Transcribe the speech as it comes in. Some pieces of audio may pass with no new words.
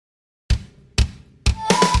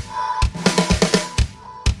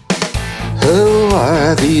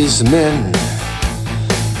these men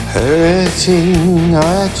hurting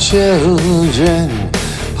our children,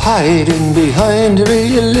 hiding behind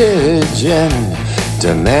religion,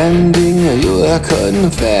 demanding your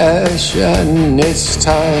confession. It's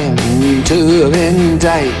time to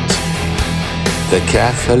indict the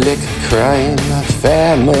Catholic crime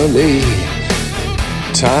family.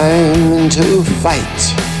 Time to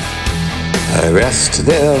fight. Arrest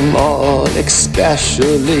them all,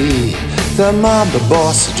 especially the mob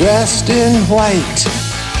boss dressed in white,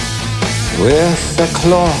 with a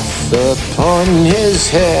cloth upon his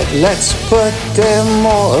head. Let's put them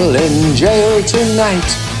all in jail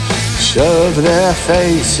tonight. Shove their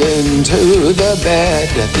face into the bed.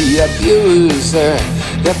 The abuser,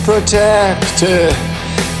 the protector,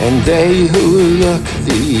 and they who look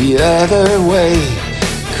the other way.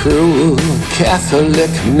 Cruel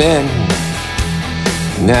Catholic men,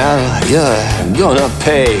 now you're gonna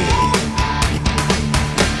pay.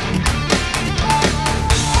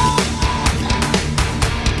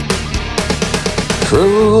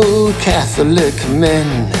 Cruel Catholic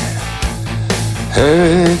men,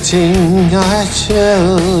 hurting our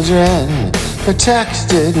children,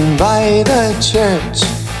 protected by the church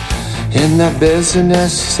in the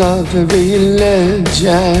business of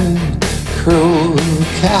religion. Cruel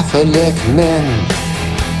Catholic men,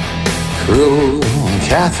 cruel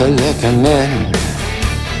Catholic men,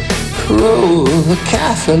 cruel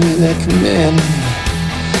Catholic men,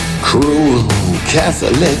 cruel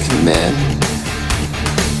Catholic men.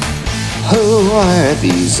 Who are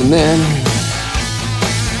these men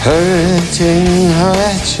hurting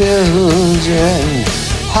our children,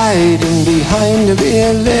 hiding behind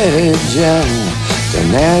religion,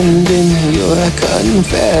 demanding your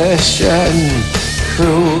confession?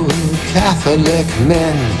 Cruel Catholic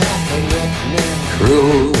men,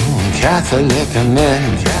 cruel Catholic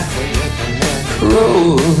men,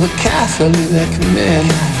 cruel Catholic men,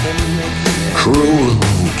 cruel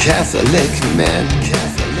Catholic men.